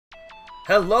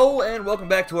Hello and welcome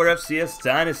back to our FCS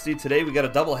Dynasty. Today we got a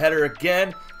doubleheader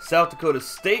again. South Dakota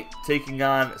State taking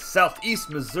on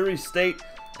Southeast Missouri State.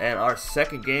 And our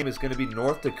second game is going to be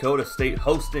North Dakota State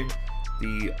hosting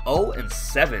the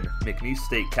 0-7 McNeese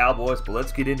State Cowboys. But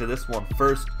let's get into this one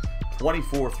first.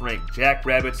 24th ranked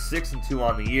Jackrabbits, 6-2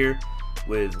 on the year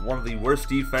with one of the worst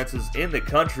defenses in the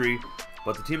country.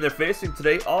 But the team they're facing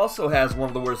today also has one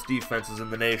of the worst defenses in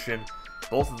the nation.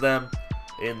 Both of them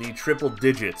in the triple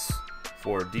digits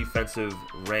for defensive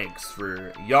ranks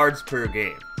for yards per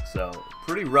game. So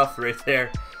pretty rough right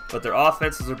there. But their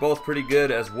offenses are both pretty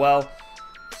good as well.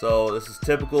 So this is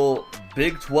typical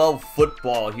Big 12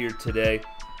 football here today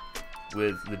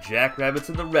with the Jackrabbits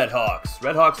and the Redhawks.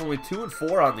 Redhawks only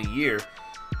 2-4 on the year.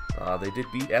 They did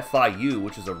beat FIU,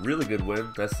 which is a really good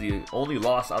win. That's the only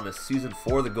loss on the season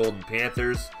for the Golden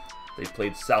Panthers. They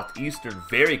played Southeastern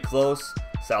very close.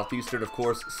 Southeastern, of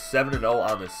course, 7-0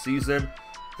 on the season.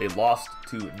 They lost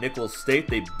to Nicholls State.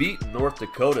 They beat North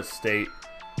Dakota State.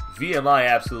 VMI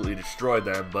absolutely destroyed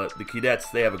them, but the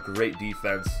Cadets, they have a great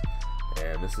defense.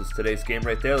 And this is today's game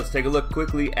right there. Let's take a look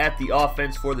quickly at the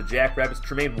offense for the Jackrabbits.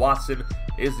 Tremaine Watson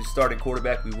is the starting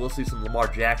quarterback. We will see some Lamar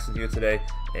Jackson here today.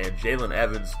 And Jalen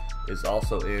Evans is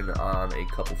also in on a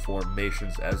couple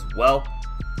formations as well.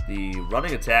 The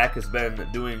running attack has been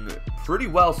doing pretty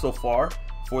well so far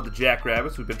for the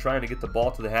Jackrabbits. We've been trying to get the ball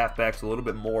to the halfbacks a little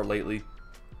bit more lately.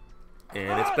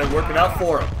 And it's been working out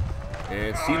for him.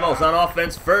 And Simo's on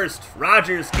offense first.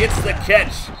 Rogers gets the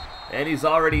catch. And he's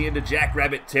already into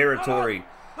Jackrabbit territory.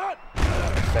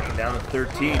 Second down and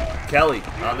 13. Kelly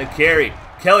on the carry.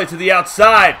 Kelly to the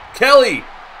outside. Kelly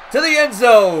to the end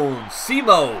zone.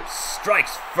 Simo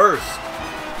strikes first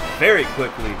very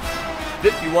quickly.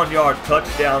 51-yard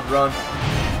touchdown run.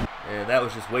 And that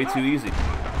was just way too easy.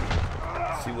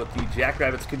 Let's see what the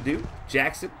Jackrabbits can do.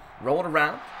 Jackson rolling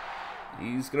around.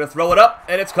 He's going to throw it up,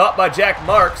 and it's caught by Jack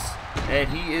Marks, and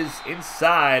he is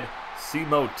inside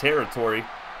Simo territory.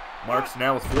 Marks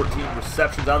now with 14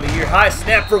 receptions on the year. High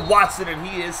snap for Watson, and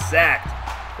he is sacked.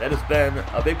 That has been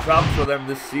a big problem for them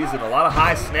this season. A lot of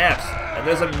high snaps, and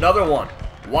there's another one.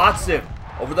 Watson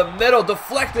over the middle,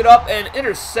 deflected up and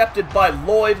intercepted by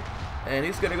Lloyd, and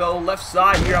he's going to go left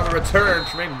side here on the return.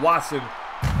 Tremaine Watson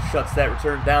shuts that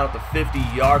return down at the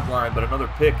 50-yard line, but another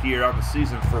pick here on the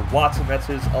season for Watson. That's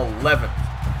his 11th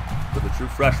for the true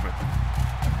freshman.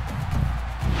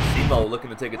 Simo looking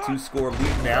to take a 2-score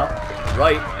lead now.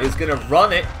 Wright is going to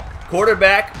run it.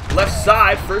 Quarterback, left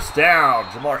side, first down.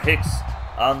 Jamar Hicks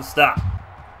on the stop.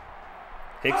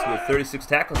 Hicks with 36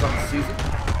 tackles on the season.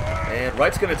 And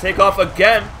Wright's going to take off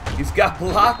again. He's got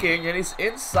blocking, and he's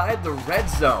inside the red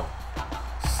zone.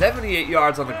 78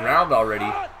 yards on the ground already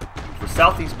for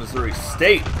Southeast Missouri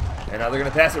State. And now they're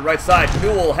going to pass it right side.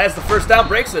 Newell has the first down,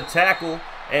 breaks the tackle,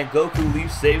 and Goku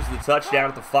Leaf saves the touchdown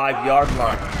at the 5-yard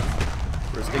line.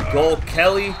 First and goal,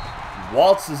 Kelly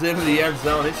waltzes into the end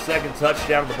zone. His second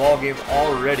touchdown of the ball game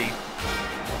already.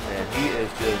 And he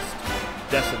is just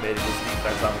decimating his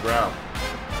defense on the ground.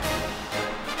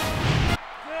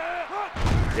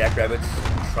 Jackrabbits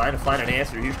trying to find an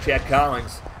answer. Here's Chad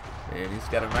Collins. And he's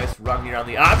got a nice run here on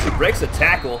the option. Breaks a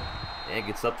tackle. And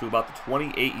gets up to about the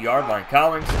 28-yard line.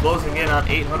 Collins closing in on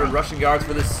 800 rushing yards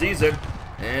for this season.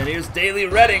 And here's Daley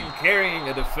Redding carrying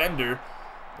a defender.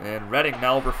 And Redding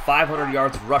now over 500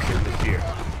 yards rushing this year.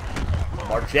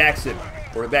 Lamar Jackson,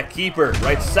 quarterback keeper,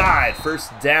 right side.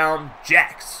 First down,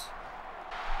 Jacks.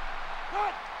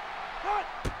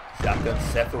 Shotgun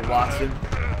set for Watson.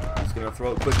 He's going to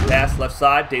throw a quick pass left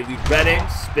side. Daley Redding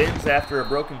spins after a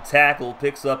broken tackle,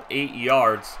 picks up 8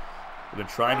 yards. We've been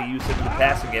trying to use him in the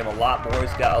passing game a lot more.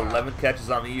 He's got 11 catches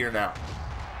on the year now.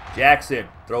 Jackson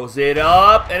throws it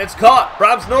up, and it's caught.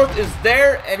 Brahms North is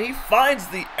there, and he finds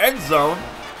the end zone.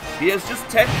 He has just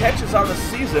 10 catches on the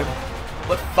season,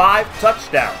 but 5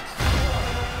 touchdowns.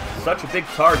 Such a big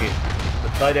target, the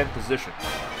tight end position.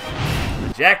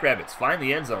 The Jackrabbits find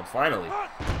the end zone finally.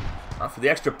 For the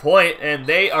extra point, and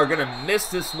they are going to miss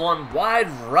this one wide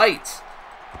right.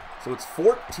 So it's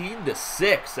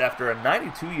 14-6 after a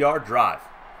 92-yard drive.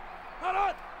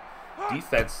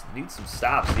 Defense needs some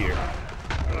stops here.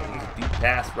 Needs a deep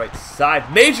pass right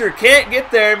side. Major can't get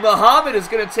there. Muhammad is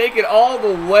going to take it all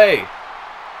the way.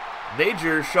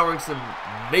 Major showing some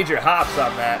major hops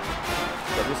on that,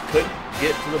 but just couldn't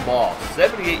get to the ball.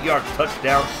 78-yard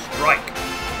touchdown strike.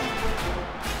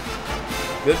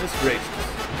 Goodness gracious.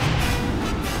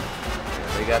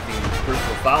 And they got the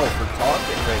personal foul for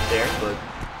taunting right there, but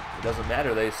it doesn't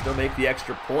matter. They still make the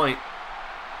extra point.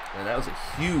 And that was a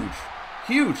huge,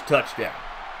 huge touchdown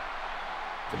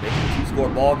to make it a 2-score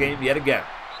ball game yet again.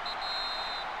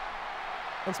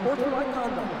 Unsportsmanlike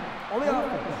conduct. On the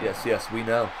offense. Yes, we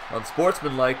know.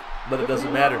 Unsportsmanlike, but it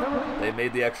doesn't matter. They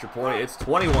made the extra point. It's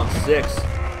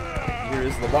 21-6. Here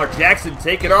is Lamar Jackson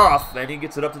taking off, and he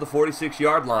gets it up to the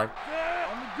 46-yard line.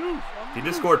 He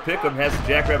just scored Pick'em, has the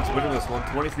Jackrabbits winning this one,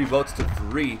 23 votes to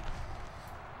 3.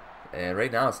 And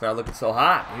right now, it's not looking so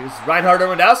hot. Here's Reinhard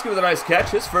Erwindowski with a nice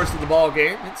catch, his first of the ball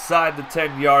game, inside the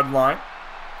 10-yard line.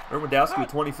 Erwindowski with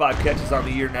 25 catches on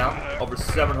the year now, over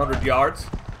 700 yards.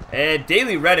 And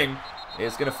Daley Redding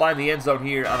is going to find the end zone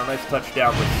here on a nice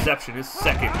touchdown reception, his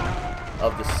second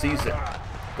of the season.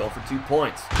 Going for 2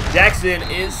 points. Jackson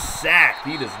is sacked.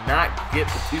 He does not get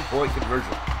the 2-point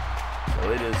conversion.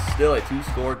 So it is still a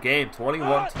 2-score game,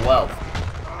 21-12.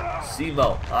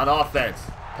 Simo on offense.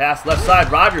 Pass left side.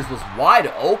 Rogers was wide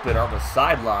open on the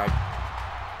sideline.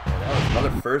 And that was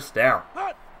another first down.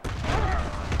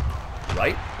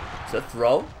 Right to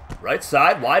throw. Right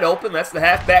side, wide open. That's the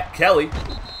halfback, Kelly.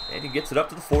 And he gets it up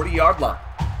to the 40-yard line.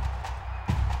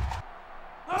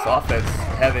 This offense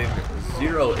having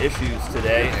 0 issues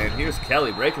today. And here's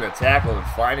Kelly breaking a tackle and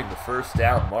finding the first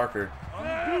down marker.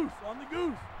 On the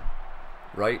goose.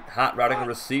 Right, hot routing a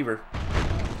receiver.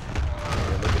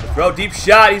 And look at the throw, deep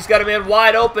shot. He's got a man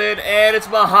wide open, and it's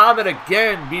Muhammad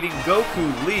again beating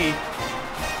Goku Lee,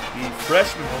 the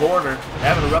freshman corner,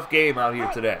 having a rough game out here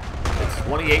today. It's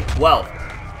 28-12.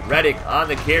 Redding on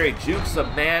the carry, jukes a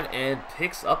man and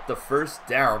picks up the first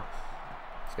down.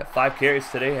 He's got 5 carries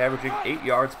today, averaging 8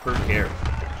 yards per carry.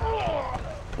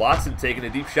 Watson taking a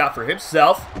deep shot for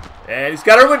himself. And he's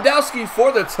got Erwindowski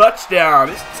for the touchdown.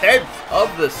 His 10th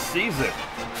of the season.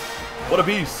 What a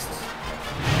beast.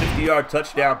 50-yard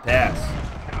touchdown pass.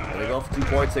 And they're going for 2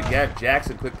 points again.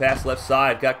 Jackson, quick pass left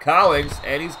side. Got Collins,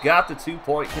 and he's got the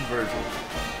 2-point conversion.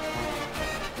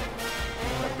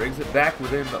 That brings it back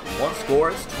within 1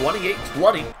 score. It's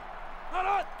 28-20.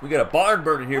 We got a barn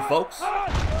burner here, folks.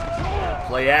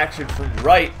 Play action from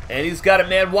right, and he's got a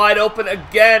man wide open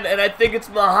again, and I think it's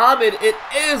Muhammad. It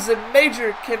is, and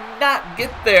Major cannot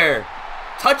get there.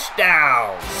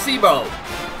 Touchdown, Simo.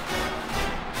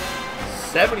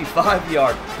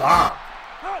 75-yard bomb.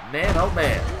 Man, oh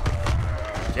man.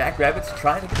 Jackrabbits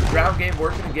trying to get the ground game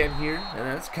working again here, and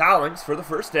that's Collins for the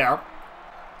first down.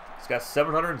 He's got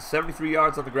 773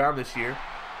 yards on the ground this year.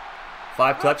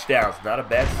 5 touchdowns. Not a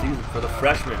bad season for the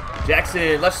freshman.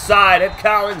 Jackson, left side, and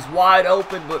Collins wide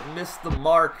open, but missed the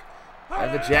mark.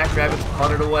 And the Jackrabbits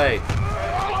punted away.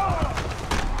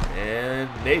 And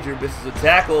Major misses a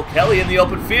tackle. Kelly in the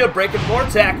open field, breaking more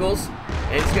tackles.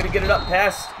 And he's going to get it up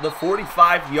past the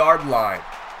 45-yard line.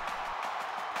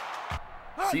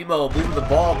 Simo moving the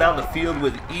ball down the field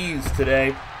with ease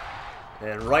today.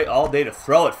 And right all day to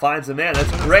throw it. Finds a man.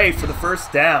 That's Gray for the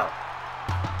first down.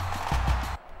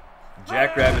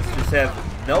 Jackrabbits just have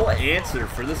no answer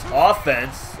for this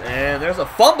offense. And there's a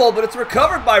fumble, but it's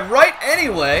recovered by Wright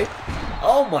anyway.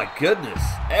 Oh my goodness.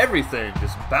 Everything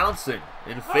just bouncing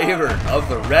in favor of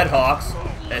the Redhawks.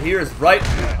 And here's Wright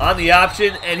on the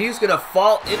option, and he's going to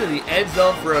fall into the end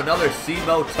zone for another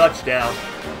Simo touchdown.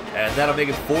 And that'll make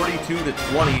it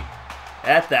 42-20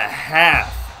 at the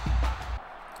half.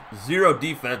 0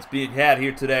 defense being had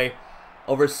here today.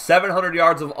 Over 700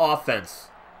 yards of offense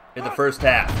in the first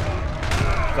half.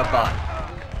 Come on.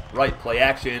 Right, play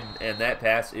action, and that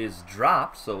pass is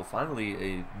dropped. So finally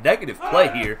a negative play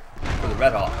here for the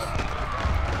Redhawks.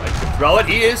 Right to throw it.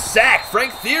 He is sacked.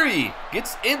 Frank Theory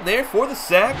gets in there for the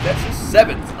sack. That's his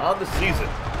 7th on the season.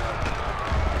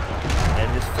 And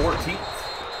his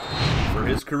 14th for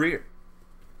his career.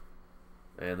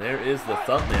 And there is the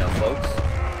thumbnail, folks.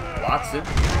 Watson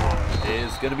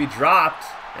is going to be dropped.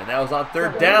 And that was on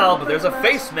 3rd down, but there's a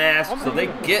face mask, so they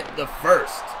get the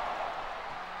first.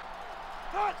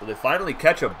 So they finally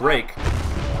catch a break.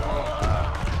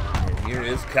 And here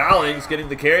is Collins getting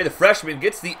the carry. The freshman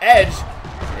gets the edge,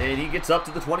 and he gets up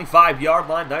to the 25-yard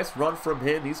line. Nice run from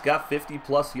him. He's got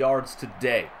 50-plus yards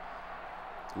today.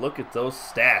 Look at those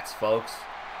stats, folks.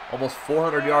 Almost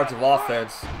 400 yards of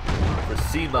offense for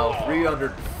Simo.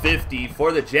 350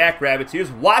 for the Jackrabbits.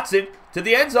 Here's Watson to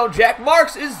the end zone. Jack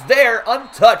Marks is there,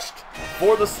 untouched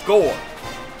for the score.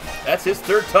 That's his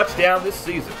 3rd touchdown this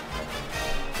season.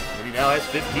 And he now has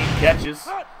 15 catches.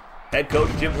 Head coach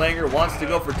Jim Langer wants to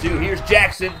go for 2. Here's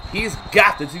Jackson. He's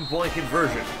got the 2-point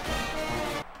conversion.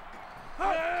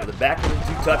 So the back with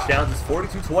 2 touchdowns is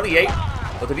 42-28.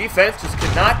 But the defense just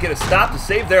cannot get a stop to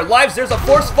save their lives. There's a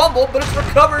forced fumble, but it's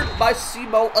recovered by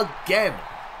Simo again.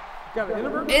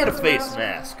 And a face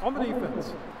mask. On the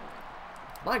defense.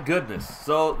 My goodness.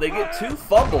 So they get 2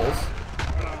 fumbles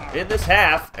in this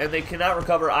half, and they cannot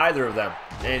recover either of them.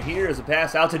 And here is a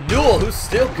pass out to Newell, who's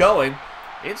still going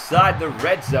inside the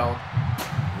red zone.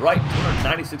 right,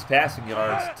 296 passing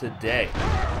yards today.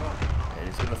 And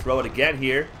he's going to throw it again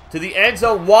here to the end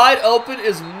zone. Wide open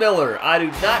is Miller. I do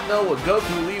not know what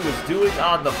Goku Lee was doing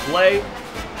on the play.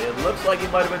 It looks like he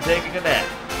might have been taking a nap.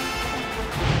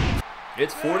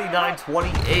 It's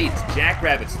 49-28.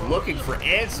 Jackrabbits looking for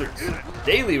answers.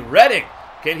 Daily Redding,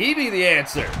 can he be the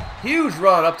answer? Huge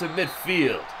run up to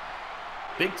midfield.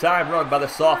 Big time run by the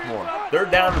sophomore.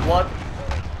 3rd down and 1.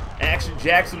 Action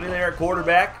Jackson in there at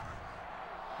quarterback.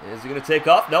 Is he going to take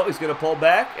off? No, he's going to pull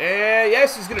back. And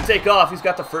yes, he's going to take off. He's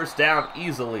got the 1st down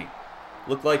easily.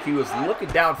 Looked like he was looking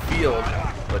downfield,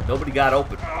 but nobody got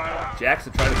open.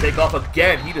 Jackson trying to take off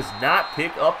again. He does not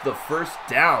pick up the 1st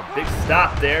down. Big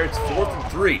stop there. It's 4th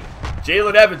and 3.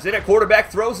 Jalen Evans in at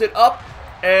quarterback, throws it up,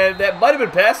 and that might have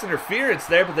been pass interference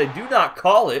there, but they do not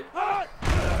call it.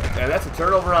 And that's a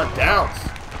turnover on downs.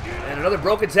 And another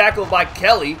broken tackle by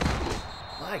Kelly.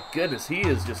 My goodness, he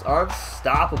is just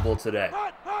unstoppable today.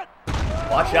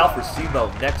 Watch out for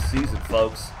Simo next season,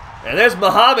 folks. And there's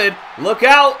Muhammad. Look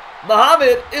out.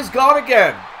 Muhammad is gone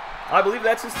again. I believe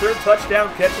that's his 3rd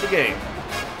touchdown catch of the game.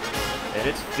 And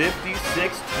it's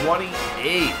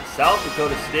 56-28. South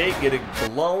Dakota State getting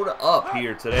blown up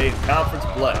here today in conference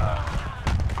play.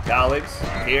 Colleagues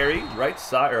carry right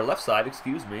side, or left side,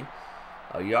 excuse me.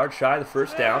 A yard shy of the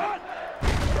 1st down.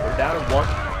 3rd down and 1.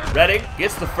 Redding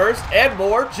gets the 1st and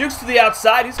more. Jukes to the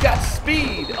outside. He's got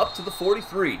speed up to the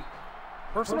 43.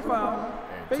 Personal foul.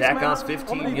 And tack on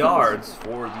 15 yards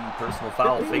for the personal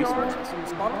foul face mask.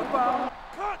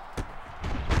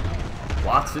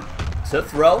 Watson to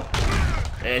throw.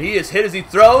 And he is hit as he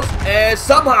throws. And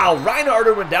somehow Reinhard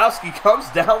Wendowski comes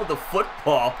down with the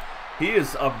football. He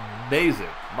is amazing.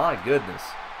 My goodness.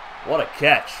 What a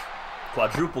catch.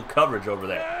 Quadruple coverage over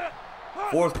there.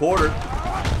 4th quarter.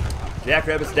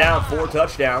 Jackrabbits down 4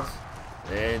 touchdowns.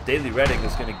 And Daily Redding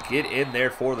is going to get in there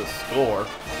for the score.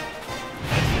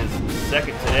 That's his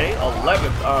 2nd today,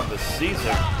 11th on the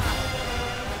season.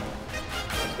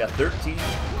 He's got 13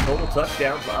 total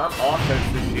touchdowns on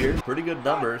offense this year. Pretty good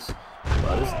numbers.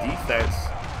 But his defense,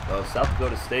 South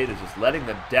Dakota State is just letting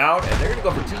them down. And they're going to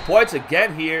go for 2 points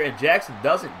again here, and Jackson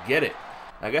doesn't get it.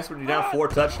 I guess when you're down 4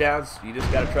 touchdowns, you just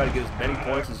got to try to get as many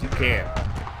points as you can.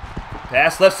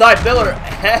 Pass left side, Miller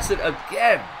has it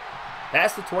again.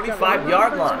 Past the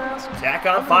 25-yard line. Tack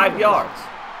on 5 yards.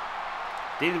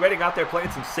 Daily Redding out there playing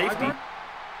some safety.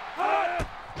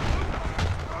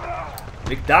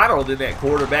 McDonald in that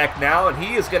quarterback now, and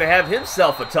he is going to have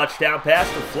himself a touchdown pass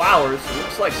to Flowers. It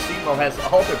looks like Simo has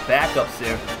all their backups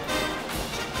in.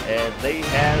 And they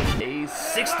have a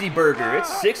 60-burger.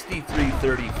 It's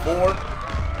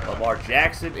 63-34. Lamar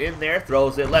Jackson in there,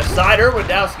 throws it left side.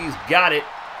 Wendowski's got it.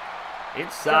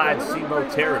 Inside Simo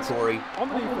territory.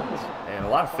 And a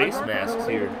lot of face masks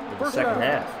here in the 2nd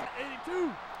half.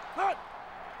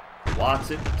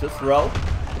 Watson to throw.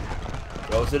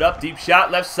 Throws it up, deep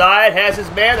shot, left side, has his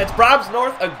man. That's Brahms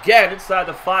North again inside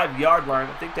the 5-yard line.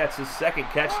 I think that's his 2nd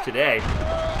catch today.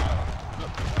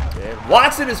 And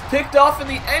Watson is picked off in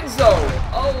the end zone.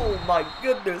 Oh my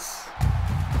goodness.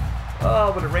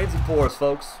 Oh, but it rains and pours,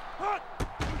 folks.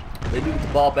 They do get the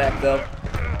ball back though.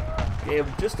 Game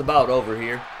just about over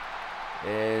here.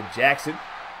 And Jackson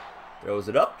throws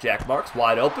it up. Jack Marks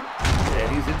wide open.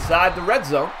 And he's inside the red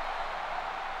zone.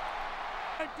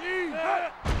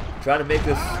 Trying to make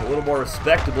this a little more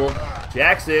respectable.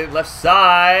 Jackson, left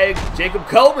side. Jacob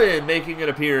Coleman making an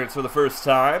appearance for the 1st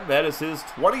time. That is his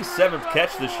 27th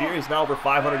catch this year. He's now over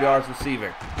 500 yards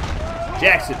receiving.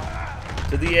 Jackson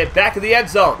to the back of the end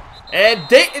zone. And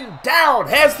Dayton Down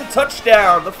has the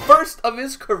touchdown. The 1st of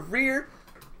his career.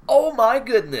 Oh my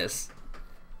goodness.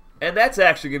 And that's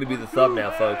actually going to be the thumbnail,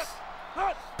 folks.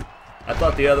 I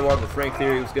thought the other one with Frank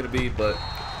Theory was going to be, but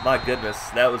my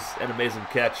goodness, that was an amazing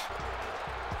catch.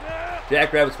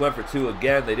 Jackrabbits went for 2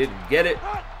 again. They didn't get it.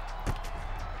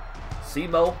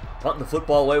 Simo punting the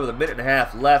football away with a 1.5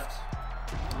 minutes left.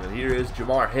 And here is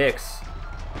Jamar Hicks.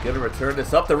 Going to return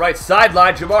this up the right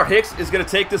sideline. Jamar Hicks is going to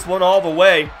take this one all the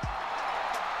way.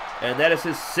 And that is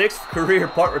his 6th career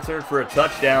punt return for a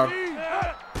touchdown. And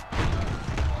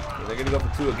they're going to go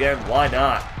for 2 again. Why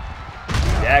not?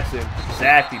 Jackson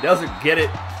sacked. He doesn't get it.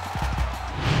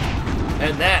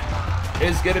 And that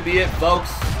is going to be it, folks.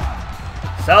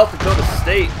 South Dakota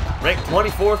State, ranked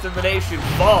 24th in the nation,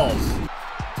 falls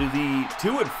to the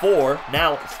 2-4,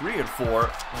 now 3-4,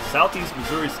 Southeast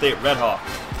Missouri State Redhawks.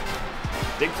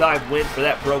 Big time win for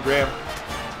that program,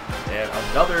 and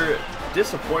another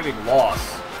disappointing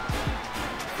loss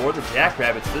for the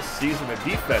Jackrabbits this season. Their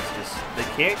defense they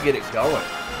can't get it going.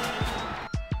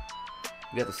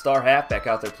 We got the star halfback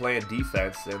out there playing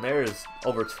defense, and there's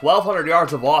over 1,200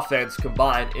 yards of offense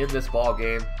combined in this ball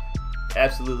game.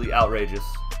 Absolutely outrageous.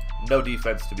 No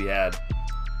defense to be had.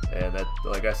 And that,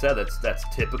 like I said, that's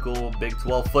typical Big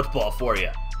 12 football for you.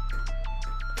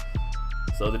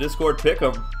 So the Discord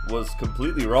pick'em was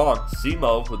completely wrong.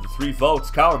 SEMO with the 3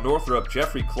 votes. Colin Northrup,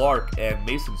 Jeffrey Clark, and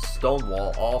Mason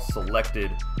Stonewall all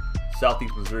selected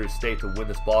Southeast Missouri State to win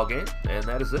this ball game, and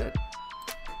that is it.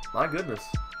 My goodness.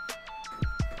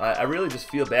 I really just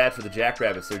feel bad for the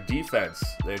Jackrabbits. Their defense,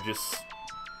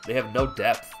 they have no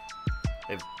depth.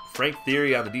 They have Frank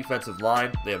Theory on the defensive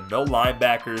line. They have no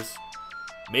linebackers.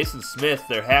 Mason Smith,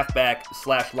 their halfback /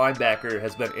 linebacker,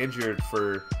 has been injured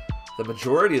for the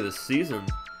majority of the season,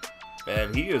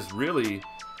 and he is really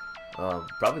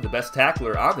probably the best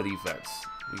tackler on the defense.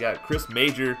 We got Chris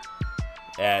Major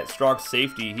at strong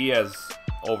safety. He has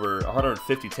over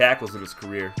 150 tackles in his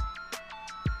career,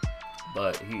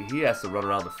 but he has to run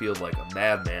around the field like a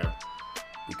madman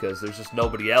because there's just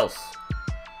nobody else,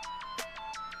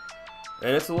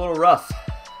 and it's a little rough.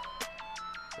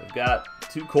 They've got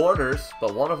 2 corners,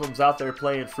 but one of them's out there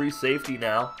playing free safety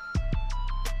now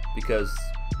because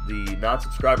the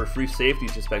non-subscriber free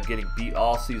safety's just been getting beat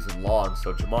all season long.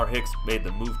 So Jamar Hicks made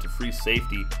the move to free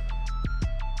safety.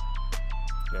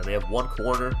 And they have 1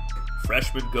 corner,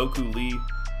 freshman Goku Lee,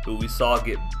 who we saw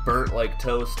get burnt like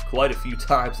toast quite a few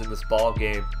times in this ball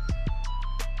game.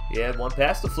 He had 1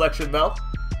 pass deflection though.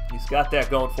 He's got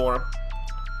that going for him.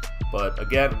 But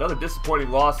again, another disappointing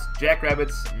loss.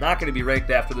 Jackrabbits not going to be ranked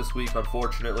after this week,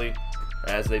 unfortunately,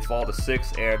 as they fall to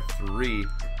 6-3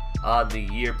 on the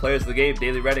year. Players of the game: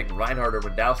 Daily Redding, Reinhardt,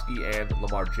 Wendowski, and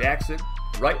Lamar Jackson.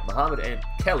 Wright, Muhammad, and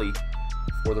Kelly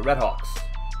for the Redhawks.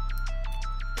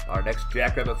 Our next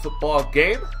Jackrabbit football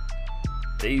game,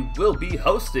 they will be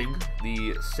hosting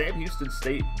the Sam Houston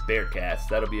State Bearcats.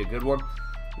 That'll be a good one.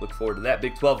 Look forward to that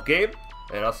Big 12 game,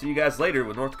 and I'll see you guys later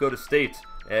with North Dakota State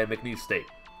and McNeese State.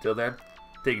 Till then,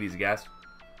 take it easy, guys.